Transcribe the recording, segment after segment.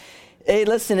Hey,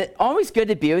 listen, it's always good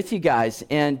to be with you guys.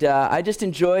 And I just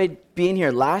enjoyed being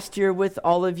here last year with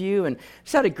all of you and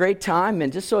just had a great time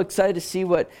and just so excited to see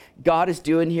what God is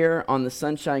doing here on the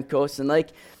Sunshine Coast. And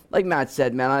like Matt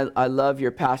said, man, I love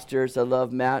your pastors. I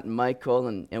love Matt and Michael.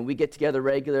 And we get together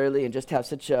regularly and just have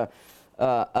such a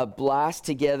blast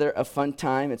together, a fun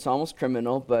time. It's almost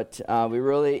criminal, but we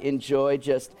really enjoy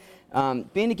just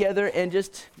being together and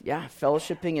just,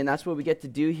 fellowshipping. And that's what we get to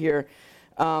do here.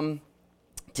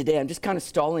 Today, I'm just kind of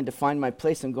stalling to find my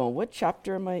place. I'm going, what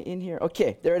chapter am I in here?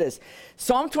 Okay, there it is.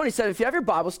 Psalm 27. If you have your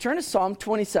Bibles, turn to Psalm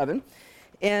 27.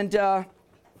 And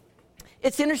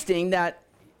it's interesting that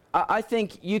I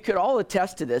think you could all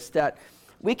attest to this, that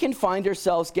we can find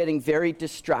ourselves getting very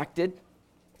distracted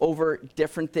over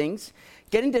different things,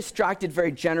 getting distracted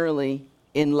very generally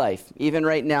in life. Even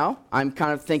right now, I'm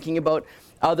kind of thinking about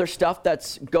other stuff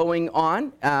that's going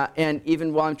on, and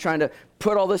even while I'm trying to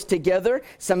put all this together,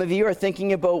 some of you are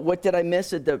thinking about what did I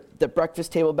miss at the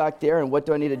breakfast table back there, and what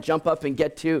do I need to jump up and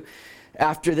get to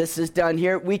after this is done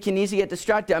here. We can easily get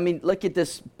distracted. I mean, look at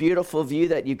this beautiful view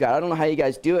that you got. I don't know how you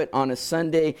guys do it on a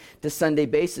Sunday to Sunday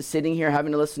basis, sitting here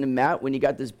having to listen to Matt when you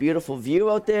got this beautiful view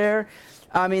out there.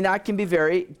 I mean, that can be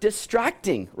very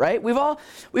distracting, right? We've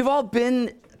all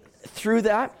been through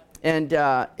that, and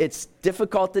it's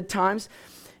difficult at times.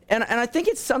 And I think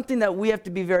it's something that we have to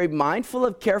be very mindful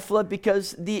of, careful of,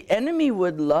 because the enemy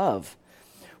would love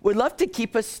to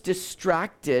keep us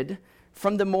distracted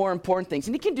from the more important things.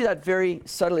 And he can do that very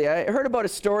subtly. I heard about a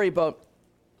story about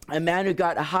a man who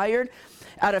got hired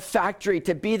at a factory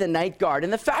to be the night guard.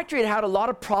 And the factory had a lot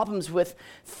of problems with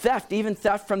theft, even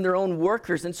theft from their own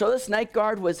workers. And so this night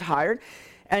guard was hired.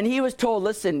 And he was told,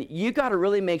 listen, you got to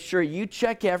really make sure you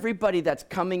check everybody that's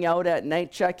coming out at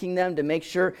night, checking them to make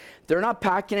sure they're not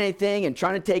packing anything and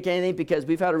trying to take anything, because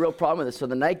we've had a real problem with this. So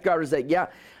the night guard was like, yeah,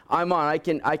 I'm on. I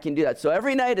can do that. So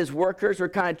every night his workers were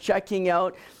kind of checking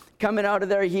out, coming out of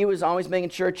there. He was always making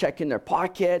sure, checking their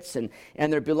pockets and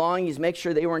their belongings, make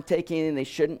sure they weren't taking anything they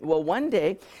shouldn't. Well, one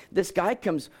day, this guy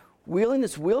comes wheeling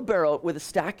this wheelbarrow with a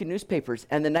stack of newspapers,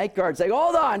 and the night guard's like,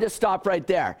 hold on, just stop right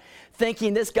there,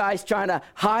 thinking this guy's trying to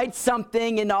hide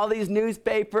something in all these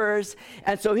newspapers.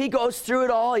 And so he goes through it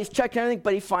all, he's checking everything,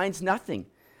 but he finds nothing,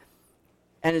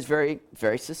 and is very,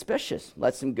 very suspicious.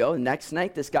 Lets him go. The next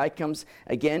night, this guy comes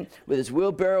again with his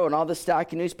wheelbarrow and all the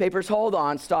stack of newspapers. Hold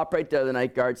on, stop right there, the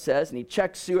night guard says, and he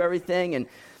checks through everything and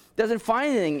doesn't find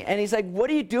anything. And he's like, what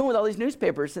are you doing with all these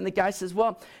newspapers? And the guy says,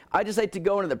 well, I just like to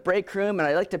go into the break room and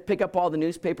I like to pick up all the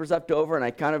newspapers left over, and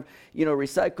I kind of,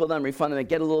 recycle them, refund them, and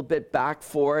get a little bit back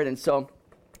for it. And so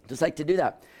just like to do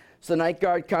that. So the night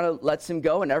guard kind of lets him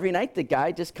go, and every night the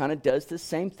guy just kind of does the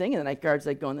same thing. And the night guard's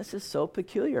like going, this is so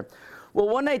peculiar. Well,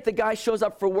 one night the guy shows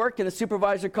up for work and the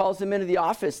supervisor calls him into the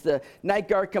office. The night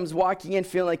guard comes walking in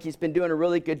feeling like he's been doing a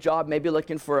really good job, maybe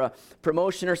looking for a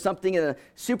promotion or something. And the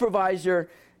supervisor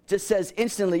just says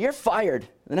instantly, you're fired.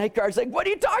 The night guard's like, what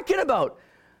are you talking about?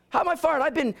 How am I fired?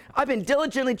 I've been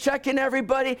diligently checking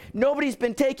everybody. Nobody's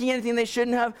been taking anything they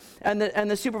shouldn't have. And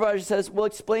the supervisor says, well,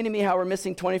 explain to me how we're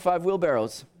missing 25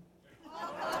 wheelbarrows.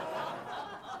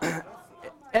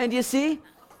 And you see,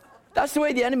 that's the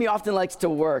way the enemy often likes to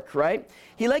work, right?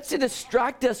 He likes to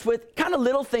distract us with kind of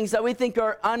little things that we think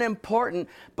are unimportant,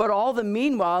 but all the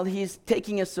meanwhile, he's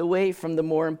taking us away from the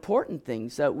more important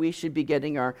things that we should be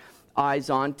getting our eyes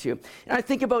onto. And I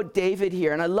think about David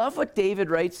here, and I love what David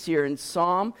writes here in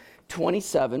Psalm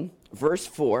 27, verse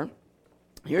 4.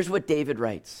 Here's what David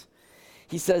writes.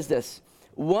 He says this,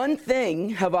 one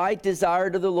thing have I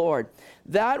desired of the Lord,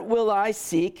 that will I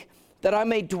seek, that I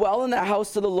may dwell in the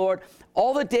house of the Lord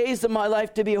all the days of my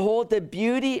life, to behold the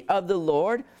beauty of the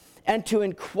Lord and to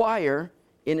inquire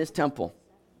in his temple.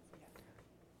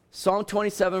 Psalm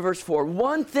 27, verse 4.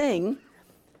 One thing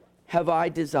have I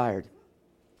desired.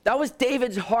 That was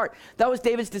David's heart. That was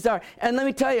David's desire. And let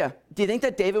me tell you, do you think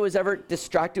that David was ever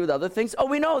distracted with other things? Oh,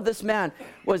 we know this man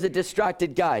was a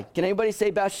distracted guy. Can anybody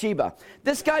say Bathsheba?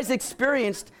 This guy's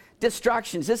experienced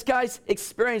distractions. This guy's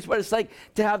experienced what it's like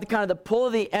to have the kind of the pull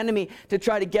of the enemy to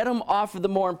try to get him off of the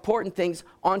more important things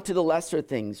onto the lesser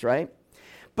things, right?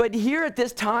 But here at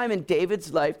this time in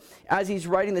David's life, as he's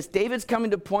writing this, David's coming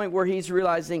to a point where he's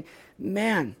realizing,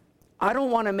 man, I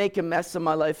don't want to make a mess of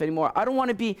my life anymore. I don't want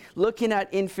to be looking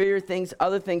at inferior things,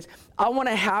 other things. I want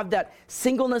to have that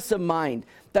singleness of mind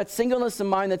that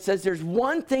says there's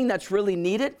one thing that's really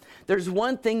needed. There's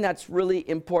one thing that's really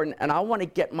important, and I want to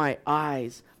get my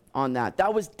eyes on that.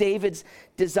 That was David's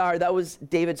desire. That was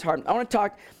David's heart. I want to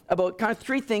talk about kind of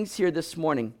three things here this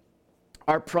morning.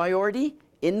 Our priority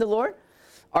in the Lord,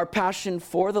 our passion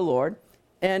for the Lord,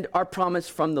 and our promise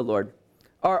from the Lord.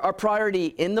 Our priority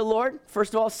in the Lord,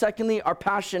 first of all. Secondly, our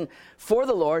passion for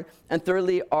the Lord. And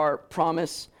thirdly, our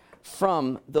promise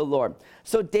from the Lord.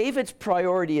 So David's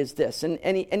priority is this. And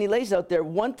he lays out there,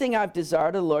 one thing I've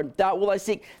desired of the Lord, that will I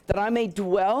seek, that I may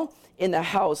dwell in the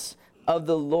house of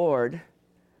the Lord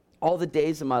all the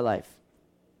days of my life.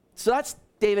 So that's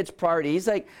David's priority. He's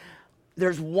like,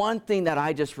 there's one thing that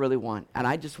I just really want, and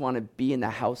I just want to be in the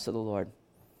house of the Lord.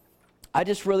 I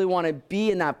just really want to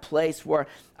be in that place where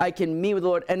I can meet with the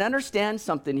Lord and understand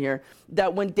something here,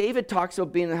 that when David talks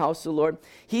about being in the house of the Lord,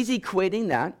 he's equating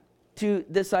that to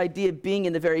this idea of being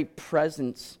in the very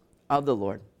presence of the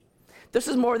Lord. This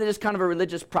is more than just kind of a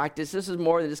religious practice. This is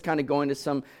more than just kind of going to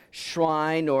some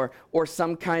shrine or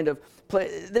some kind of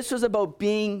place. This was about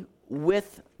being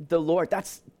with the Lord.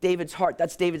 That's David's heart.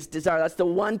 That's David's desire. That's the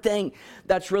one thing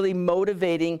that's really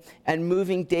motivating and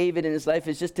moving David in his life,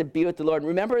 is just to be with the Lord.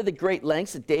 Remember the great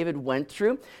lengths that David went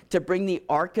through to bring the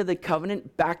Ark of the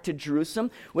Covenant back to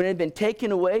Jerusalem when it had been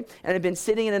taken away and had been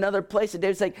sitting in another place. And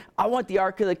David's like, I want the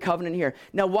Ark of the Covenant here.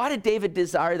 Now, why did David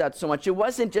desire that so much? It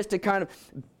wasn't just to kind of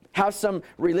have some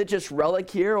religious relic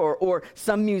here or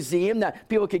some museum that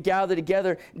people could gather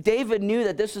together. David knew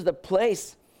that this was the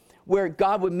place where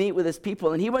God would meet with his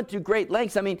people. And he went through great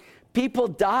lengths. I mean, people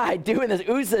died doing this.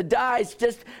 Uzzah dies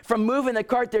just from moving the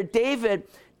cart there. David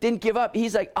didn't give up.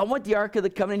 He's like, I want the Ark of the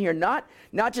Covenant here. Not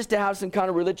just to have some kind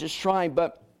of religious shrine,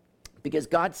 but because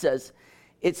God says,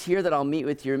 it's here that I'll meet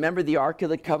with you. Remember the Ark of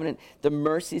the Covenant, the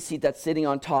mercy seat that's sitting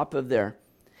on top of there.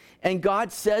 And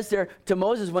God says there to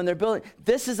Moses when they're building,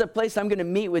 this is a place I'm going to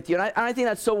meet with you. And I think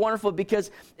that's so wonderful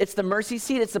because it's the mercy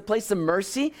seat. It's the place of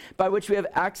mercy by which we have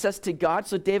access to God.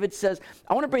 So David says,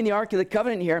 I want to bring the Ark of the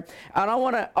Covenant here. And I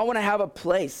want to have a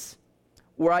place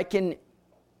where I can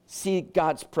see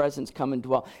God's presence come and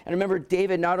dwell. And remember,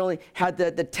 David not only had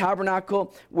the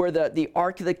tabernacle where the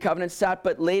Ark of the Covenant sat,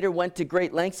 but later went to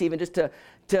great lengths even just to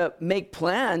make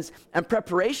plans and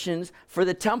preparations for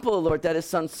the temple of the Lord that his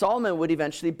son Solomon would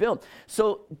eventually build.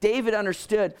 So David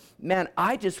understood, man,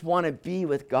 I just want to be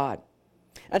with God.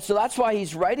 And so that's why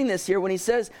he's writing this here when he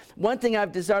says, one thing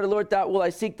I've desired of the Lord, that will I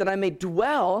seek, that I may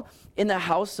dwell in the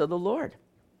house of the Lord.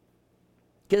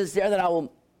 Because it's there that I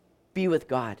will be with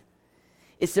God.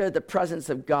 It's there that the presence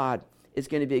of God is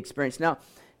going to be experienced. Now,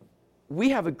 we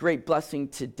have a great blessing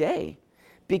today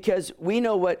because we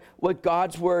know what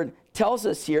God's word tells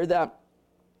us here, that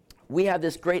we have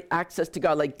this great access to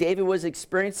God. Like David was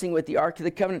experiencing with the Ark of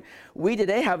the Covenant, we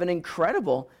today have an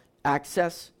incredible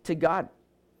access to God.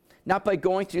 Not by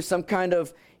going through some kind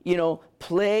of,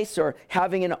 place or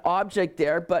having an object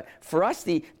there, but for us,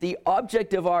 the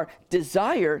object of our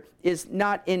desire is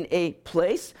not in a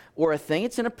place or a thing.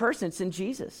 It's in a person. It's in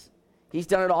Jesus. He's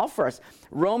done it all for us.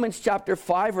 Romans chapter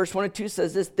 5, verse 1 and 2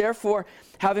 says this, therefore,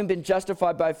 having been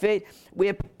justified by faith, we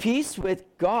have peace with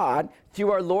God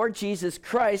through our Lord Jesus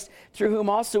Christ, through whom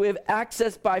also we have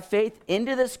access by faith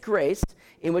into this grace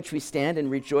in which we stand and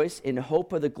rejoice in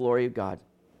hope of the glory of God.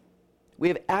 We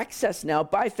have access now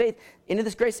by faith into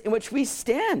this grace in which we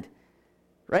stand,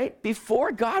 right?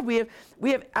 Before God, we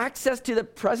have access to the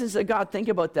presence of God. Think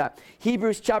about that.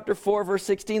 Hebrews chapter 4, verse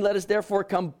 16, let us therefore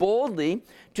come boldly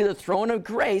to the throne of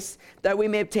grace that we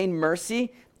may obtain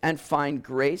mercy and find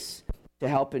grace to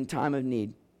help in time of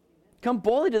need. Come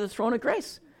boldly to the throne of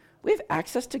grace. We have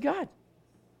access to God.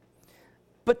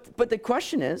 But the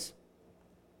question is,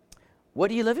 what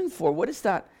are you living for? What is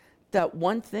that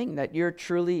one thing that you're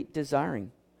truly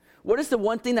desiring? What is the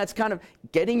one thing that's kind of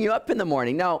getting you up in the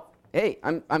morning? Now, hey,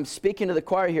 I'm speaking to the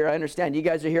choir here. I understand you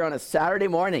guys are here on a Saturday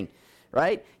morning,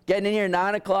 right? Getting in here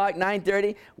 9 o'clock,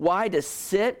 9:30. Why? To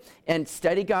sit and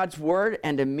study God's word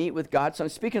and to meet with God. So I'm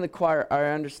speaking to the choir. I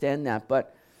understand that.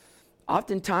 But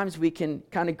oftentimes we can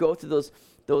kind of go through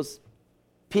those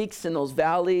peaks and those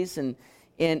valleys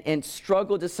and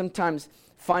struggle to sometimes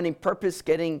finding purpose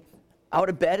getting out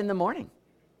of bed in the morning.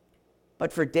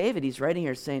 But for David, he's writing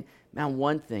here saying, man,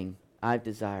 one thing I've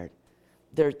desired.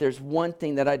 There's one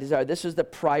thing that I desire. This was the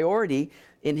priority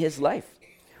in his life,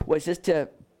 was just to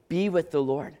be with the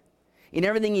Lord. In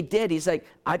everything he did, he's like,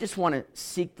 I just want to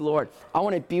seek the Lord. I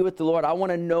want to be with the Lord. I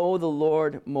want to know the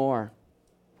Lord more.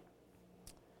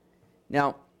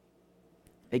 Now,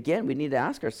 again, we need to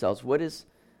ask ourselves, what is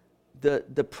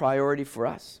the priority for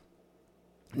us?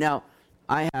 Now,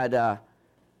 I had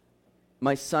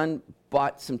my son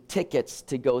bought some tickets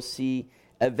to go see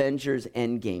Avengers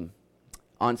Endgame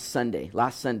on Sunday,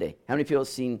 last Sunday. How many people have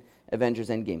seen Avengers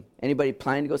Endgame? Anybody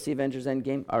planning to go see Avengers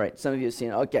Endgame? All right, some of you have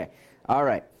seen it. Okay, all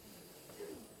right.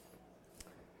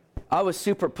 I was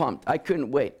super pumped. I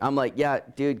couldn't wait. I'm like, yeah,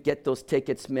 dude, get those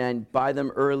tickets, man. Buy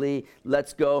them early.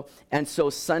 Let's go. And so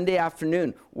Sunday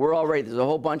afternoon, we're all ready. There's a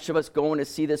whole bunch of us going to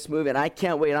see this movie, and I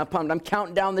can't wait. I'm pumped. I'm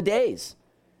counting down the days.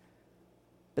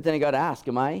 But then I got to ask,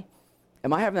 am I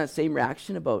having that same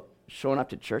reaction about showing up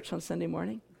to church on Sunday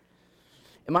morning?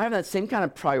 Am I having that same kind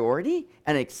of priority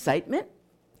and excitement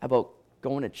about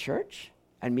going to church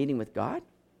and meeting with God?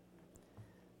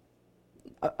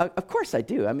 Of course I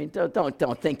do. I mean,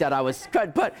 don't think that I was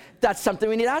good, but that's something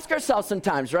we need to ask ourselves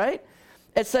sometimes, right?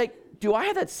 It's like, do I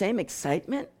have that same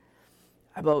excitement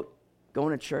about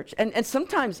going to church? And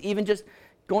sometimes even just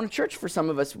going to church for some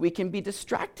of us, we can be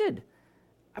distracted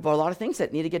about a lot of things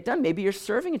that need to get done. Maybe you're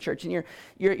serving in church and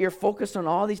you're focused on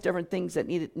all these different things that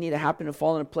need to happen and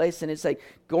fall into place. And it's like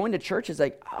going to church is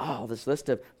like, oh, this list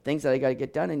of things that I got to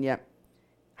get done. And yet,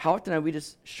 how often are we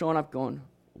just showing up going,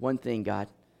 one thing, God?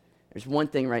 There's one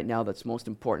thing right now that's most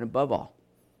important above all.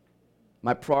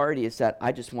 My priority is that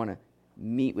I just want to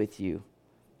meet with you.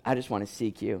 I just want to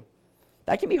seek you.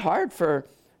 That can be hard for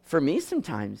me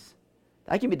sometimes.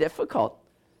 That can be difficult.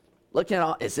 Looking at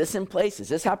all, is this in place? Is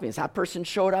this happening? Is that person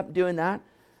showed up doing that?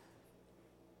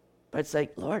 But it's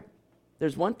like, Lord,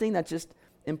 there's one thing that's just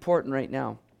important right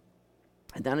now.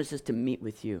 And that is just to meet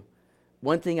with you.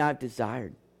 One thing I've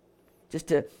desired. Just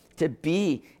to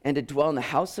be and to dwell in the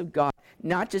house of God.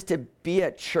 Not just to be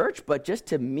at church, but just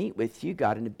to meet with you,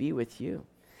 God, and to be with you.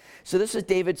 So this is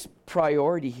David's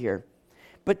priority here.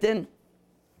 But then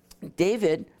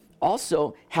David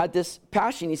also had this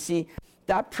passion. You see,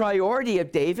 that priority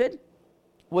of David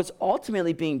was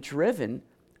ultimately being driven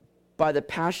by the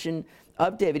passion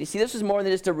of David. You see, this was more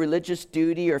than just a religious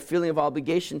duty or feeling of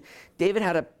obligation. David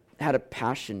had a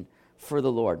passion for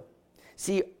the Lord.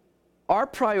 See, our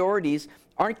priorities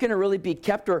aren't going to really be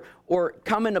kept or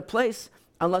come into place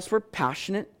unless we're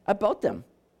passionate about them,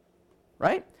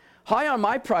 right? High on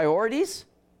my priorities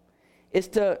is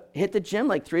to hit the gym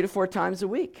like 3 to 4 times a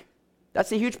week.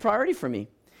 That's a huge priority for me.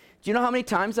 Do you know how many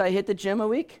times I hit the gym a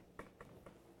week?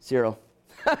 0.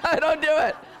 I don't do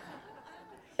it.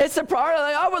 It's a priority.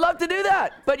 Like, I would love to do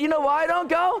that. But you know why I don't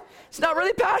go? It's not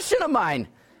really passion of mine.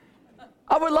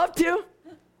 I would love to.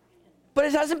 But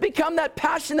it hasn't become that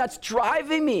passion that's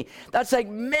driving me. That's like,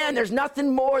 man, there's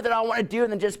nothing more that I want to do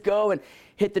than just go and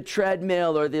hit the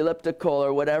treadmill or the elliptical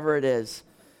or whatever it is.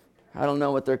 I don't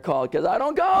know what they're called because I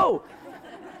don't go.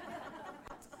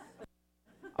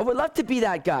 I would love to be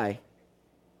that guy.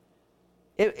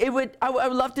 I would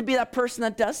love to be that person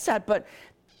that does that, but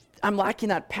I'm lacking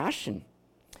that passion.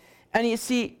 And you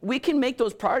see, we can make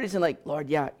those priorities and like, Lord,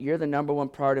 yeah, you're the number one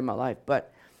priority in my life.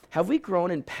 But have we grown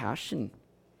in passion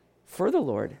for the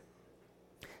Lord?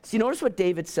 See, notice what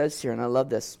David says here, and I love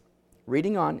this.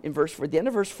 Reading on in verse 4, the end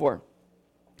of verse 4.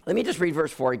 Let me just read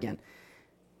verse 4 again.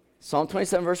 Psalm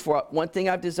 27, verse 4. One thing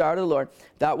I've desired of the Lord,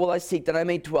 that will I seek, that I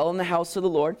may dwell in the house of the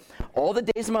Lord all the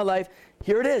days of my life.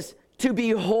 Here it is, to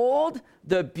behold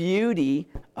the beauty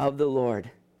of the Lord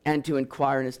and to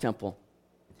inquire in his temple.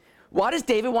 Why does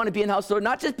David want to be in the house of the Lord?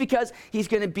 Not just because he's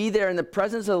going to be there in the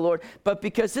presence of the Lord, but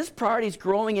because this priority is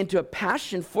growing into a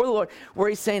passion for the Lord, where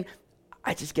he's saying,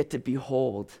 I just get to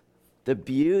behold the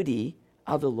beauty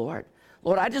of the Lord.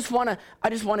 Lord, I just want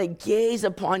to gaze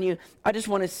upon you. I just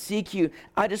want to seek you.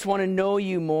 I just want to know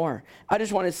you more. I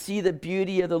just want to see the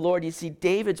beauty of the Lord. You see,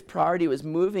 David's priority was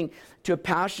moving to a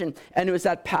passion, and it was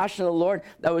that passion of the Lord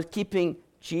that was keeping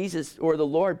Jesus or the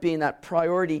Lord being that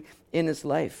priority in his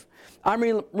life.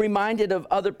 I'm reminded of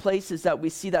other places that we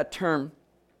see that term,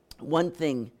 one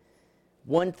thing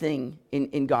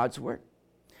in God's word.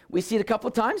 We see it a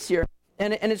couple times here,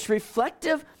 and it's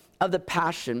reflective of the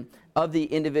passion of the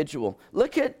individual.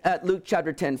 Look at Luke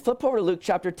chapter 10. Flip over to Luke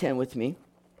chapter 10 with me.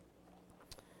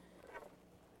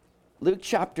 Luke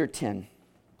chapter 10.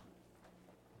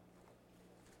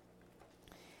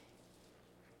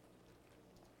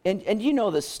 And you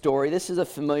know this story. This is a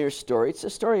familiar story. It's a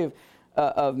story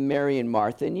of Mary and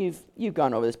Martha, and you've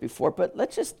gone over this before, but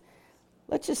let's just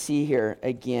see here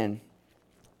again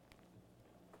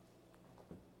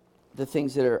the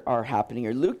things that are happening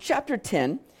here. Luke chapter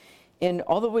 10, and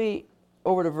all the way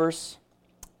over to verse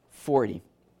 40.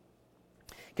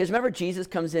 Because remember, Jesus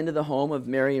comes into the home of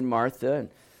Mary and Martha and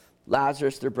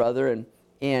Lazarus, their brother,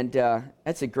 and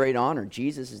that's a great honor.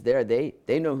 Jesus is there.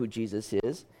 They know who Jesus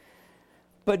is.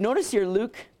 But notice here,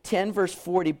 Luke 10, verse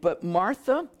 40, but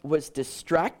Martha was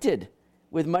distracted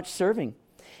with much serving.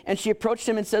 And she approached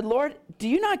him and said, Lord, do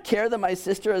you not care that my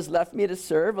sister has left me to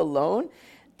serve alone?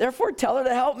 Therefore, tell her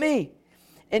to help me.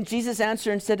 And Jesus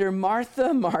answered and said to her,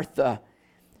 Martha, Martha,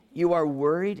 you are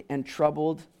worried and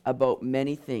troubled about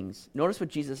many things. Notice what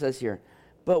Jesus says here.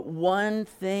 But one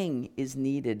thing is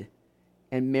needed,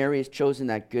 And Mary has chosen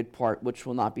that good part, which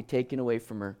will not be taken away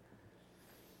from her.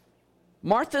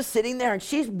 Martha's sitting there, and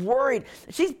she's worried.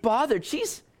 She's bothered.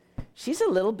 She's a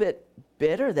little bit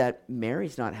bitter that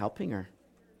Mary's not helping her.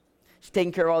 She's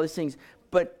taking care of all these things.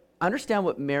 But understand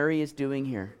what Mary is doing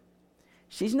here.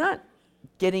 She's not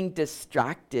getting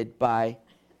distracted by,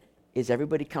 is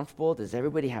everybody comfortable? Does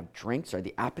everybody have drinks? Are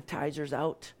the appetizers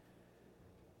out?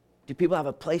 Do people have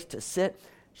a place to sit?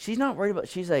 She's not worried about,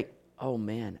 she's like, oh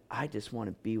man, I just want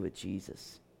to be with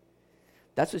Jesus.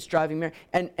 That's what's driving Mary.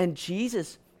 And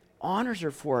Jesus honors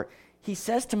her for it. He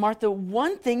says to Martha,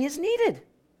 one thing is needed.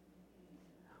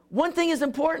 One thing is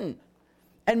important.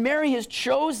 And Mary has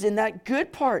chosen that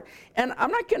good part. And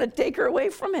I'm not going to take her away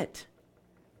from it.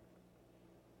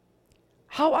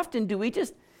 How often do we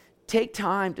just take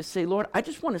time to say, Lord, I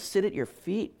just want to sit at your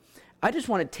feet. I just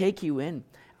want to take you in.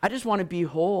 I just want to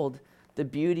behold the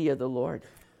beauty of the Lord.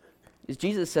 As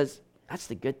Jesus says, that's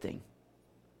the good thing.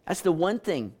 That's the one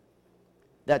thing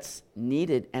that's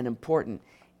needed and important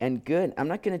and good. I'm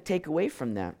not going to take away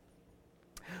from that.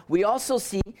 We also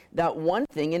see that one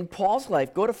thing in Paul's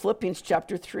life. Go to Philippians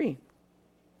chapter 3.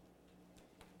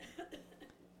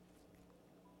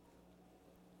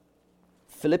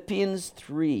 Philippians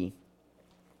 3.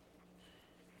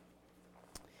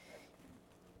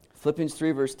 Philippians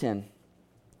 3 verse 10.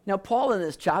 Now Paul in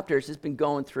this chapter has just been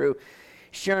going through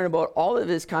sharing about all of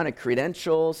his kind of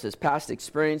credentials, his past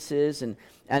experiences, and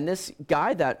this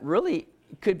guy that really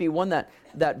could be one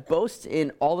that boasts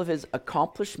in all of his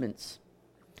accomplishments.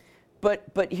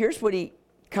 But here's what he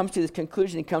comes to this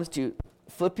conclusion. He comes to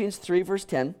Philippians 3 verse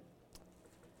 10,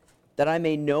 that I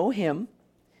may know him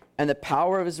and the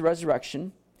power of his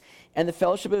resurrection and the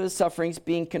fellowship of his sufferings,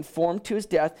 being conformed to his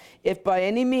death, if by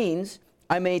any means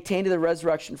I may attain to the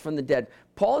resurrection from the dead.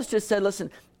 Paul has just said, listen,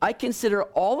 I consider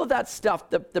all of that stuff,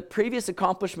 the previous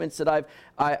accomplishments that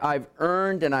I've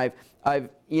earned and I've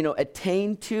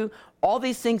attained to, all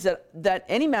these things that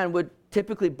any man would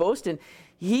typically boast in.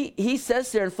 He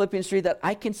says there in Philippians 3 that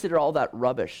I consider all that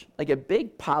rubbish, like a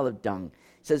big pile of dung.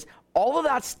 He says, all of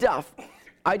that stuff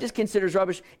I just consider as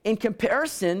rubbish in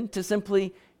comparison to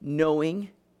simply knowing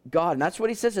God. And that's what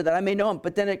he says there, that I may know him.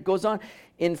 But then it goes on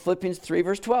in Philippians 3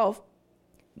 verse 12.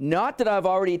 Not that I've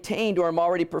already attained or am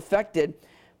already perfected,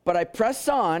 but I press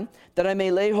on that I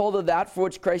may lay hold of that for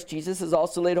which Christ Jesus has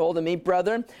also laid hold of me.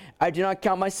 Brethren, I do not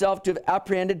count myself to have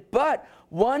apprehended, but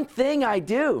one thing I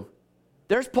do.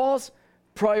 There's Paul's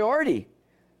priority.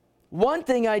 One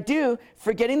thing I do,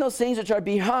 forgetting those things which are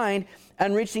behind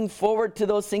and reaching forward to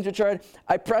those things which are ahead,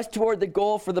 I press toward the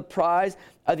goal for the prize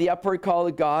of the upward call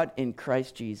of God in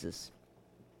Christ Jesus.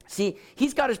 See,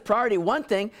 he's got his priority, one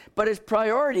thing, but his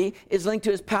priority is linked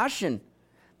to his passion,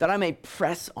 that I may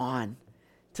press on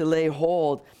to lay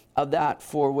hold of that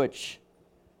for which,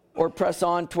 or press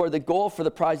on toward the goal for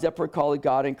the prize, the upward call of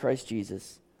God in Christ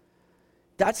Jesus.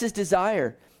 That's his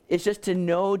desire. It's just to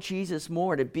know Jesus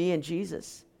more, to be in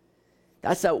Jesus.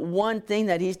 That's that one thing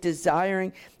that he's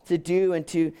desiring to do and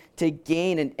to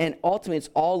gain. And ultimately,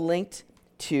 it's all linked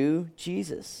to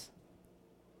Jesus.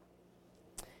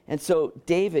 And so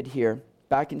David here,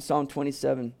 back in Psalm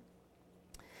 27,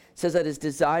 says that his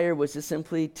desire was to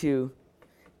simply to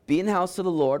be in the house of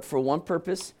the Lord for one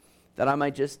purpose, that I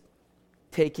might just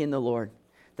take in the Lord,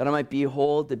 that I might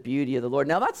behold the beauty of the Lord.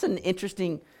 Now, that's an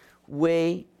interesting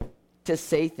way to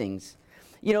say things.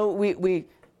 You know, we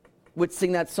would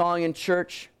sing that song in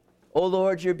church, "Oh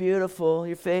Lord, you're beautiful,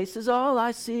 your face is all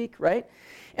I seek," right?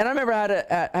 And I remember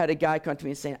I had a guy come to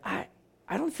me and saying, I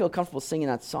don't feel comfortable singing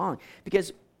that song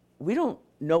because we don't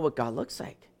know what God looks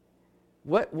like.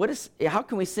 How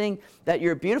can we sing that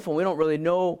you're beautiful? We don't really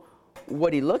know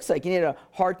what he looks like. You need a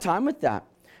hard time with that.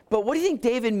 But what do you think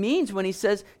David means when he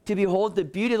says to behold the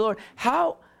beauty of the Lord?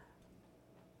 How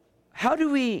do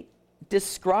we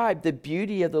describe the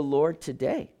beauty of the Lord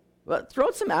today? Well, throw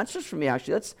out some answers for me,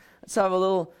 actually. Let's have a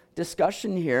little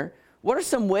discussion here. What are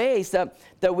some ways that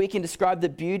we can describe the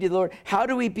beauty of the Lord? How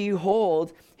do we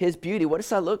behold his beauty? What does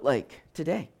that look like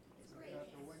today?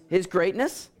 His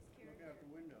greatness?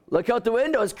 Look out the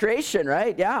window. His creation,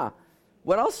 right? Yeah.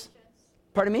 What else?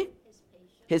 Pardon me?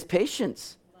 His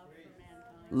patience.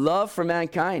 Love for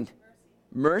mankind.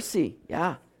 Mercy.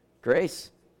 Yeah.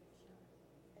 Grace.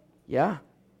 Yeah.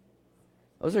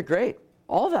 Those are great.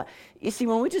 All that. You see,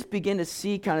 when we just begin to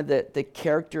see kind of the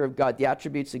character of God, the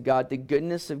attributes of God, the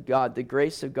goodness of God, the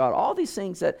grace of God, all these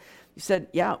things that you said,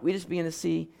 yeah, we just begin to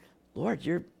see, Lord,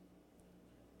 you're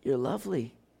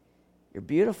lovely. You're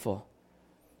beautiful.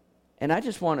 And I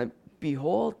just want to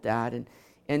behold that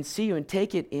and see you and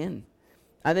take it in.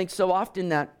 I think so often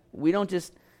that we don't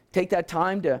just take that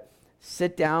time to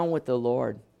sit down with the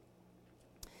Lord.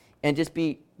 and just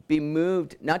be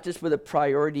moved, not just with a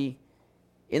priority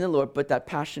in the Lord, but that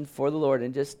passion for the Lord,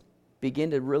 and just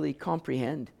begin to really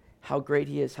comprehend how great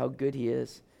he is, how good he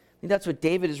is. I think that's what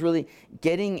David is really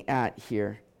getting at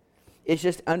here. It's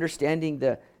just understanding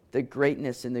the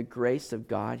greatness and the grace of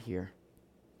God here.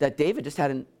 That David just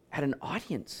had an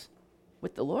audience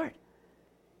with the Lord.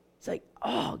 It's like,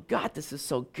 oh, God, this is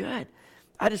so good.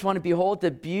 I just want to behold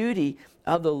the beauty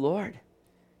of the Lord,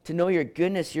 to know your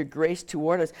goodness, your grace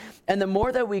toward us. And the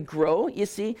more that we grow, you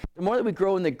see, the more that we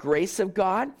grow in the grace of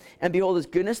God and behold his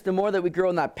goodness, the more that we grow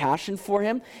in that passion for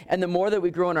him, and the more that we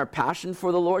grow in our passion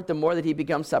for the Lord, the more that he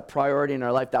becomes that priority in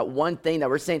our life, that one thing that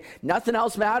we're saying, nothing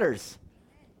else matters.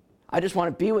 I just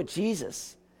want to be with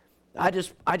Jesus. I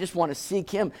just want to seek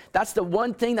him. That's the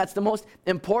one thing, that's the most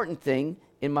important thing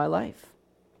in my life.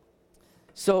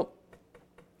 So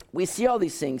we see all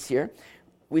these things here.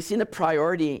 We see the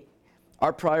priority,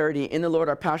 our priority in the Lord,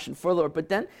 our passion for the Lord. But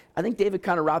then I think David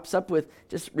kind of wraps up with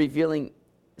just revealing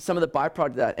some of the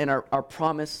byproduct of that and our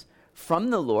promise from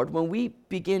the Lord when we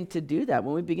begin to do that,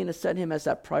 when we begin to set him as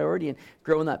that priority and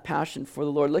grow in that passion for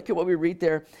the Lord. Look at what we read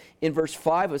there in verse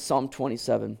 5 of Psalm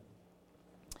 27.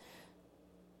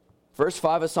 Verse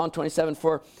 5 of Psalm 27,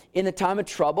 for in the time of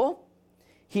trouble,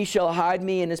 he shall hide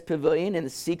me in his pavilion, in the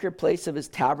secret place of his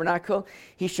tabernacle.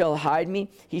 He shall hide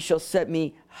me. He shall set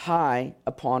me high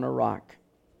upon a rock.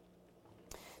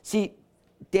 See,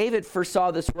 David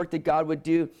foresaw this work that God would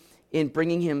do in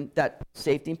bringing him that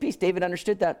safety and peace. David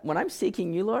understood that when I'm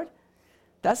seeking you, Lord,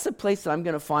 that's the place that I'm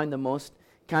going to find the most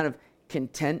kind of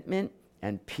contentment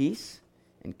and peace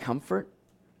and comfort,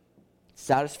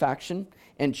 satisfaction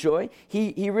and joy.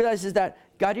 He realizes that,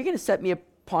 God, you're going to set me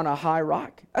upon a high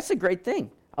rock. That's a great thing.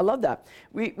 I love that.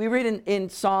 We read in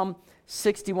Psalm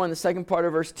 61, the second part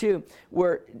of verse 2,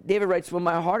 where David writes, when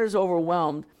my heart is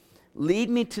overwhelmed, lead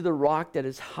me to the rock that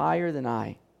is higher than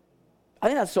I. I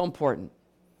think that's so important.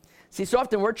 See, so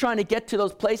often we're trying to get to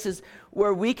those places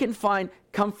where we can find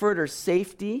comfort or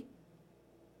safety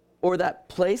or that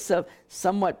place of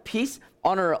somewhat peace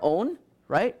on our own,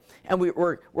 right? And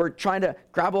we're trying to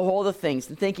grab a hold of things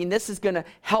and thinking this is going to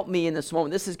help me in this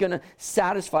moment. This is going to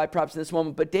satisfy perhaps in this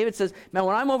moment. But David says, man,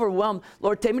 when I'm overwhelmed,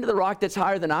 Lord, take me to the rock that's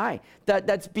higher than I.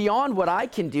 That's beyond what I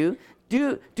can do.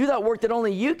 Do that work that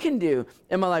only you can do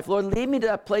in my life. Lord, lead me to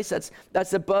that place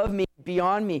that's above me,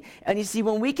 beyond me. And you see,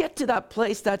 when we get to that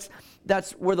place, that's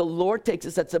where the Lord takes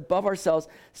us, that's above ourselves,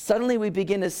 suddenly we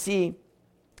begin to see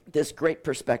this great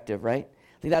perspective, right?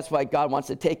 I think that's why God wants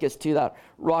to take us to that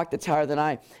rock that's higher than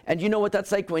I. And you know what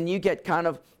that's like when you get kind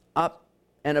of up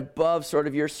and above sort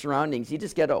of your surroundings. You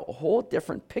just get a whole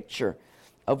different picture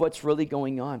of what's really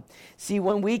going on. See,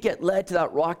 when we get led to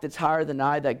that rock that's higher than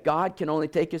I, that God can only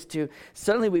take us to,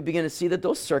 suddenly we begin to see that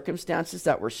those circumstances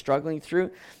that we're struggling through,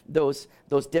 those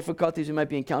difficulties we might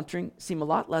be encountering, seem a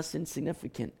lot less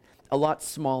insignificant, a lot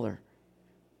smaller.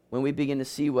 When we begin to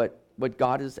see what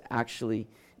God is actually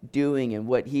doing and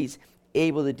what he's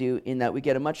able to do, in that we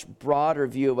get a much broader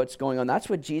view of what's going on. That's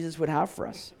what Jesus would have for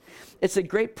us. It's a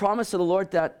great promise of the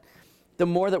Lord that the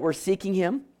more that we're seeking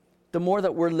him, the more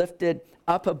that we're lifted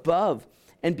up above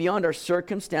and beyond our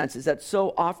circumstances that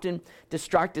so often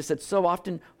distract us, that so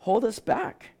often hold us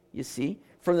back, you see,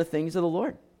 from the things of the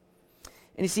Lord.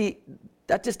 And you see,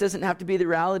 that just doesn't have to be the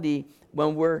reality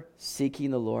when we're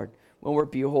seeking the Lord, when we're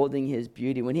beholding his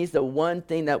beauty, when he's the one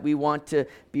thing that we want to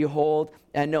behold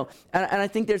and know. And I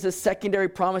think there's a secondary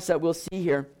promise that we'll see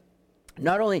here.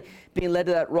 Not only being led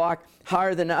to that rock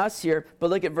higher than us here, but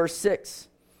look at verse 6.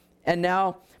 And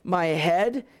now my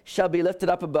head shall be lifted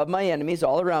up above my enemies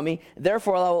all around me.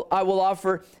 Therefore I will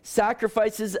offer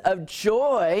sacrifices of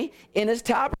joy in his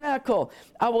tabernacle.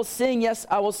 I will sing, yes,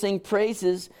 I will sing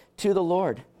praises to the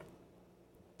Lord.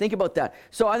 Think about that.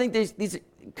 So I think these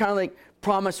kind of like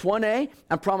promise 1A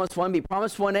and promise 1B.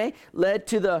 Promise 1A led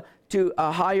to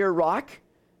a higher rock,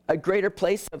 a greater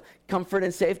place of comfort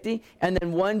and safety. And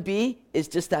then 1B is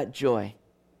just that joy.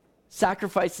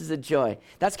 Sacrifices of joy.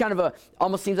 That's kind of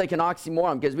almost seems like an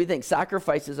oxymoron, because we think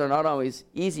sacrifices are not always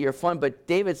easy or fun. But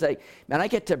David's like, man, I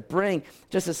get to bring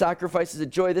just the sacrifices of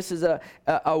joy. This is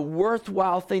a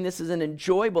worthwhile thing. This is an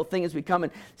enjoyable thing as we come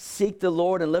and seek the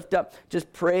Lord and lift up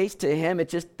just praise to him.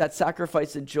 It's just that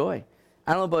sacrifice of joy.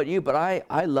 I don't know about you, but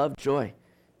I love joy.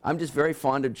 I'm just very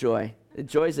fond of joy.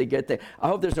 Joy is a good thing. I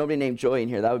hope there's nobody named Joy in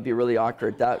here. That would be really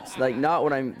awkward. That's like not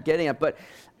what I'm getting at. But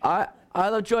I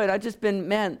love joy. And I've just been,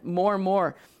 man, more and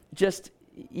more just,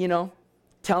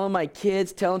 telling my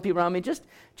kids, telling people around me, just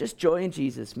joy in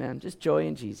Jesus, man. Just joy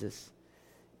in Jesus.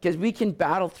 Because we can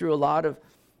battle through a lot of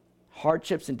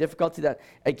hardships and difficulty that,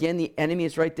 again, the enemy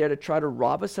is right there to try to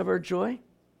rob us of our joy.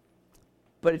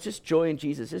 but it's just joy in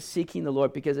Jesus, just seeking the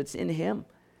Lord, because it's in him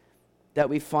that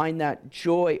we find that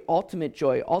joy, ultimate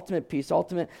peace,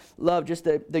 ultimate love, just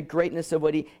the greatness of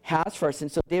what he has for us. And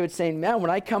so David's saying, man,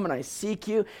 when I come and I seek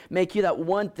you, make you that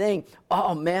one thing,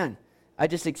 oh man, I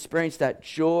just experience that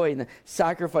joy and the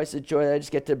sacrifice of joy that I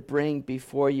just get to bring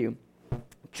before you.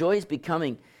 Joy is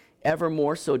becoming ever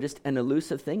more so just an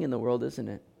elusive thing in the world, isn't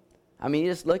it? I mean,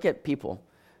 you just look at people.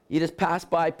 You just pass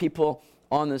by people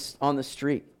on the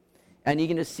street, and you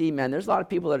can just see, man, there's a lot of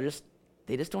people that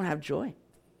they just don't have joy.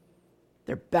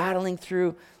 They're battling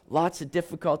through lots of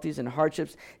difficulties and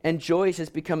hardships, and joy is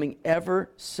just becoming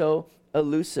ever so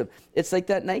elusive. It's like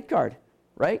that night guard,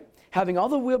 right? Having all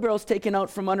the wheelbarrows taken out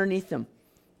from underneath them.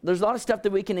 There's a lot of stuff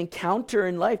that we can encounter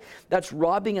in life that's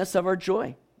robbing us of our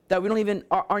joy, that we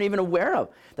aren't even aware of,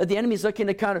 that the enemy's looking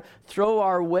to kind of throw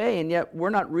our way, and yet we're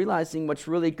not realizing what's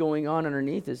really going on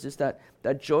underneath is just that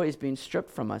joy is being stripped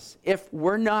from us if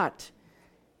we're not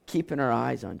keeping our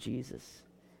eyes on Jesus.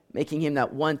 Making him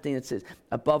that one thing that says,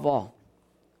 above all,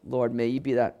 Lord, may you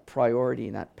be that priority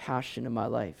and that passion in my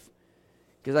life.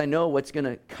 Because I know what's going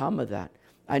to come of that.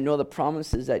 I know the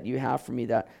promises that you have for me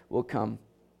that will come.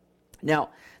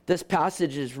 Now, this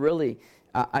passage is really,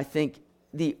 I think,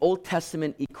 the Old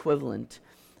Testament equivalent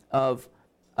of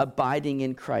abiding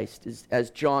in Christ,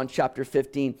 as John chapter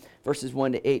 15, verses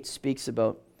 1 to 8 speaks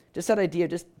about. Just that idea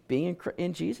of just being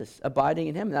in Jesus, abiding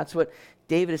in him. And that's what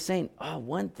David is saying. Oh,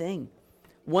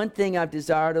 one thing I've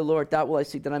desired of the Lord, that will I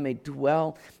seek, that I may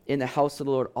dwell in the house of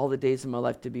the Lord all the days of my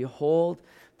life, to behold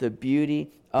the beauty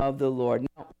of the Lord.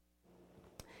 Now,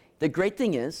 the great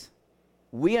thing is,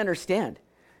 we understand,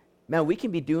 man, we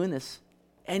can be doing this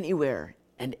anywhere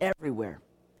and everywhere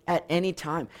at any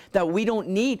time, that we don't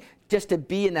need just to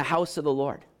be in the house of the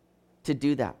Lord to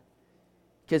do that,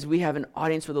 because we have an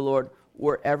audience with the Lord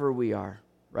wherever we are,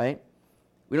 right?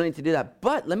 We don't need to do that.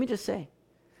 But let me just say,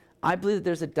 I believe that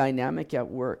there's a dynamic at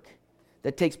work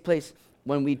that takes place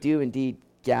when we do indeed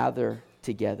gather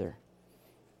together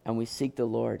and we seek the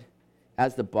Lord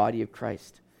as the body of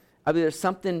Christ. I believe there's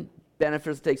something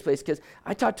beneficial that takes place, because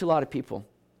I talk to a lot of people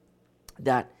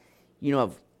that,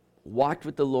 have walked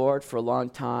with the Lord for a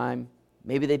long time.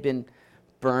 Maybe they've been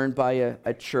burned by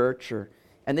a church,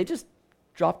 and they just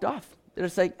dropped off. They're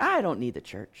just like, I don't need the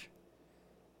church.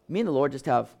 Me and the Lord just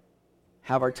have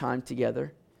our time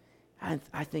together. And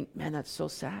I think, man, that's so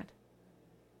sad.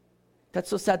 That's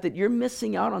so sad that you're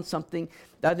missing out on something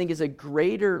that I think is a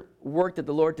greater work that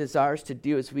the Lord desires to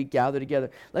do as we gather together.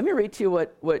 Let me read to you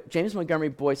what James Montgomery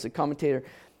Boyce, a commentator,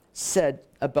 said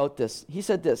about this. He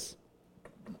said this: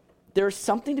 there's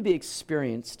something to be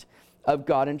experienced of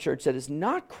God in church that is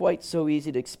not quite so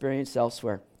easy to experience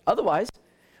elsewhere. Otherwise,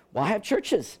 why have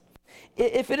churches?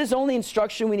 If it is only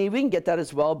instruction we need, we can get that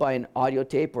as well by an audio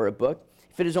tape or a book.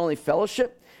 If it is only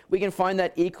fellowship, we can find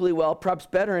that equally well, perhaps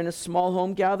better, in a small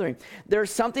home gathering.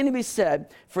 There's something to be said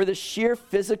for the sheer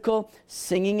physical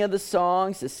singing of the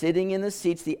songs, the sitting in the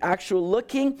seats, the actual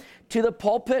looking to the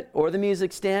pulpit or the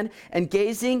music stand and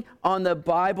gazing on the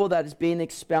Bible that is being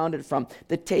expounded from,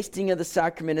 the tasting of the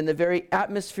sacrament, and the very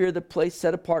atmosphere of the place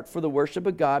set apart for the worship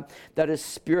of God that is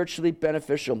spiritually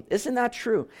beneficial. Isn't that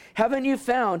true? Haven't you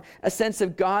found a sense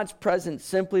of God's presence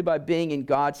simply by being in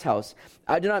God's house?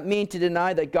 I do not mean to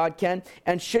deny that God can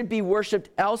and should be worshiped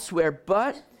elsewhere,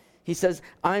 but he says,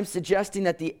 I'm suggesting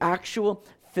that the actual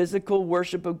physical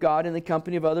worship of God in the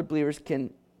company of other believers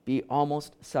can be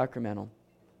almost sacramental.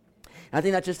 I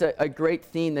think that's just a great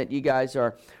theme that you guys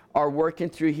are working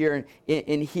through here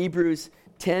in Hebrews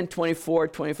 10, 24,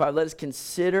 25. Let us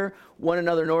consider one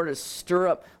another in order to stir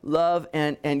up love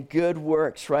and good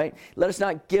works, right? Let us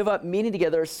not give up meeting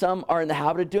together as some are in the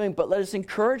habit of doing, but let us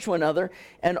encourage one another,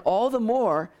 and all the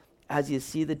more as you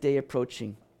see the day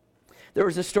approaching. There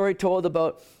was a story told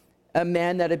about a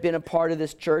man that had been a part of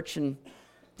this church and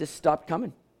just stopped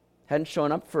coming. Hadn't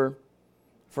shown up for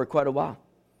quite a while.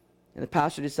 And the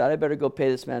pastor decided, I better go pay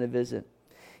this man a visit.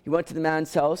 He went to the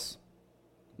man's house,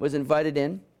 was invited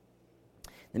in.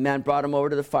 The man brought him over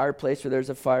to the fireplace where there's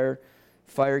a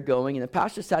fire going, and the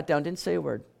pastor sat down, didn't say a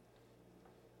word.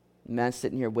 The man's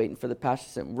sitting here waiting for the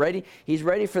pastor to ready. He's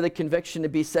ready for the conviction to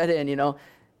be set in,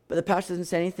 but the pastor doesn't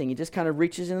say anything. He just kind of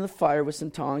reaches into the fire with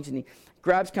some tongs, and he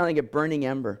grabs kind of like a burning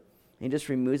ember, and he just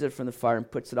removes it from the fire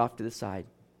and puts it off to the side.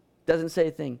 Doesn't say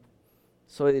a thing.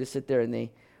 So they just sit there and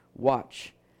they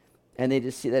watch. And they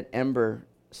just see that ember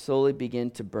slowly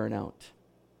begin to burn out.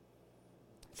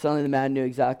 Suddenly the man knew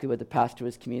exactly what the pastor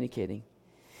was communicating.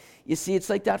 You see, it's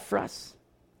like that for us.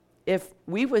 If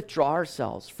we withdraw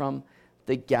ourselves from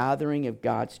the gathering of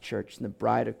God's church and the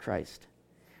bride of Christ,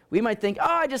 we might think,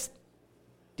 I just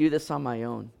do this on my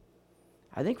own.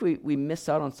 I think we miss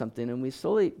out on something, and we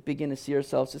slowly begin to see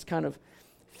ourselves just kind of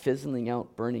fizzling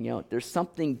out, burning out. There's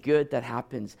something good that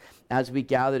happens as we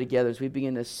gather together, as we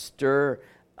begin to stir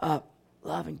up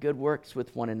love and good works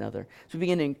with one another. So we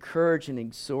begin to encourage and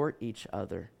exhort each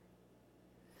other.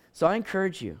 So I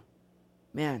encourage you,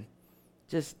 man,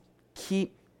 just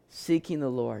keep seeking the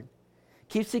Lord.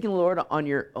 Keep seeking the Lord on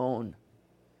your own.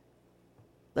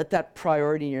 Let that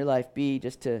priority in your life be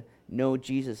just to know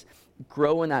Jesus.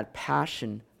 Grow in that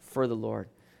passion for the Lord.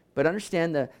 But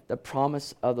understand the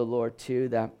promise of the Lord too,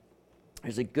 that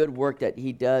there's a good work that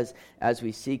he does as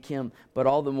we seek him, but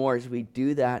all the more as we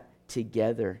do that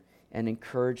together and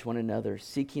encourage one another,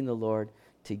 seeking the Lord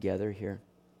together here.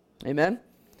 Amen?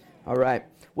 All right.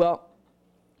 Well,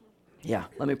 yeah,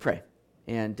 let me pray.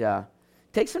 And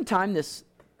take some time this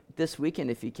weekend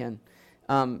if you can,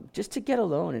 just to get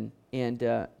alone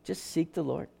and just seek the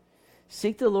Lord.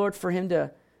 Seek the Lord for him to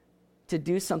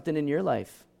do something in your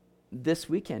life this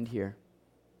weekend here.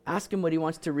 Ask him what he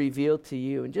wants to reveal to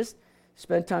you, and just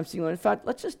spend time seeking the Lord. In fact,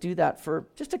 let's just do that for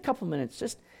just a couple minutes.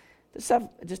 Just have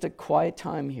just a quiet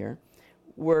time here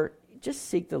where just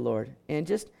seek the Lord and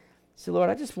just say, Lord,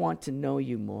 I just want to know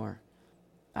you more.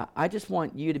 I just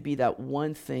want you to be that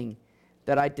one thing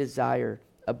that I desire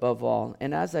above all.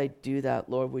 And as I do that,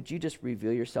 Lord, would you just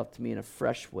reveal yourself to me in a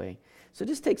fresh way? So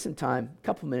just take some time, a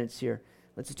couple minutes here.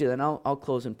 Let's do that. And I'll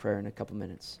close in prayer in a couple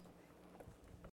minutes.